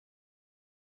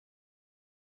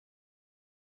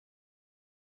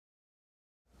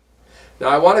Now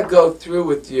I want to go through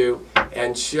with you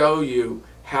and show you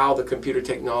how the computer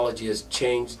technology has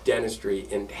changed dentistry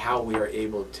and how we are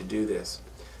able to do this.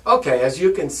 Okay, as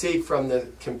you can see from the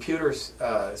computer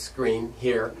screen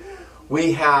here,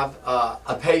 we have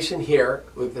a patient here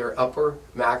with their upper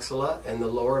maxilla and the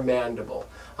lower mandible.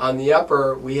 On the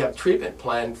upper, we have treatment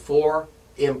planned 4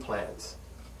 implants,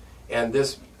 and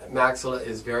this maxilla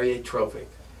is very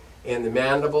atrophic. In the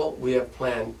mandible, we have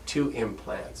planned 2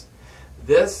 implants.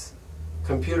 This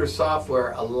computer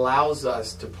software allows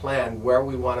us to plan where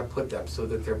we want to put them so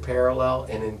that they're parallel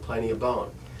and in plenty of bone.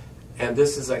 And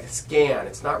this is a scan.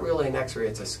 It's not really an x-ray,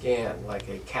 it's a scan, like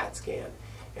a CAT scan.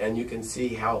 And you can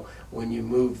see how when you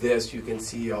move this, you can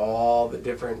see all the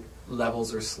different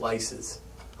levels or slices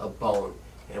of bone.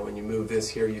 And when you move this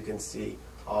here, you can see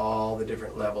all the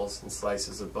different levels and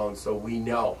slices of bone. So we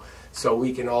know. So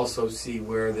we can also see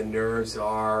where the nerves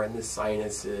are and the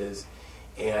sinuses.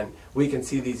 And we can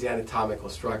see these anatomical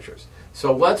structures.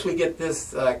 So once we get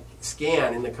this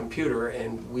scan in the computer,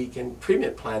 and we can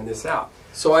treatment plan this out.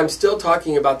 So I'm still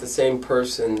talking about the same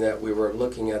person that we were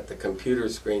looking at the computer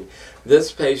screen.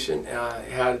 This patient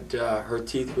had her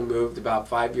teeth removed about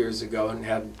 5 years ago and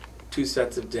had 2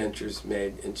 sets of dentures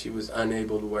made, and she was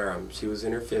unable to wear them. She was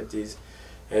in her 50s,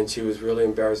 and she was really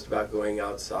embarrassed about going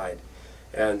outside.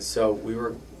 And so we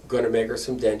were going to make her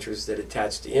some dentures that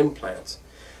attached to implants.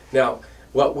 Now,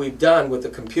 what we've done with the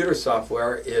computer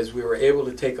software is we were able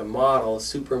to take a model,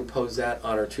 superimpose that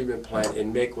on our treatment plan,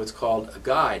 and make what's called a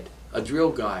guide, a drill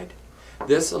guide.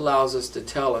 This allows us to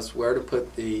tell us where to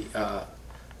put the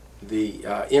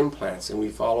implants, and we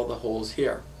follow the holes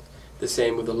here. The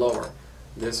same with the lower.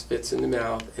 This fits in the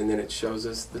mouth, and then it shows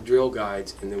us the drill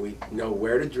guides, and then we know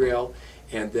where to drill,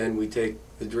 and then we take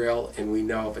the drill, and we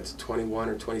know if it's 21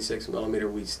 or 26 millimeter,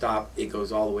 we stop, it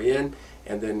goes all the way in,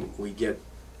 and then we get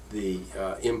the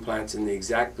implants in the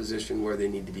exact position where they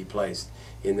need to be placed,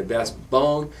 in the best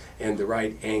bone and the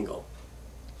right angle.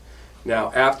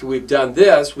 Now, after we've done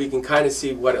this, we can kind of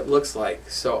see what it looks like.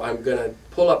 So I'm going to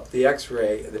pull up the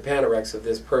x-ray, the Panorex of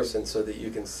this person, so that you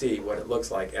can see what it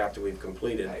looks like after we've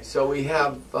completed. Okay, so we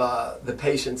have the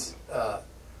patient's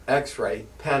x-ray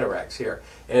Panorex here,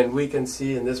 and we can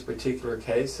see in this particular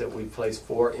case that we placed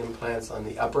 4 implants on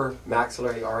the upper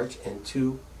maxillary arch and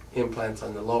 2 implants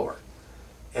on the lower.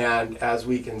 And as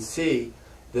we can see,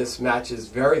 this matches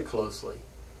very closely.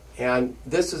 And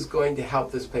this is going to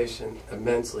help this patient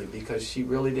immensely because she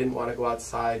really didn't want to go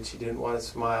outside, she didn't want to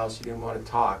smile, she didn't want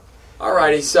to talk.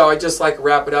 Alrighty, so I'd just like to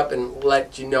wrap it up and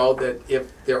let you know that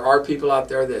if there are people out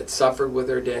there that suffered with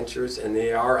their dentures and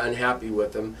they are unhappy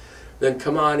with them, then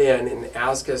come on in and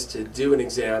ask us to do an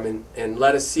exam and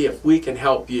let us see if we can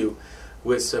help you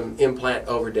with some implant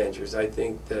overdentures. I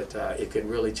think that it could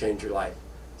really change your life.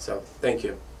 So, thank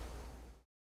you.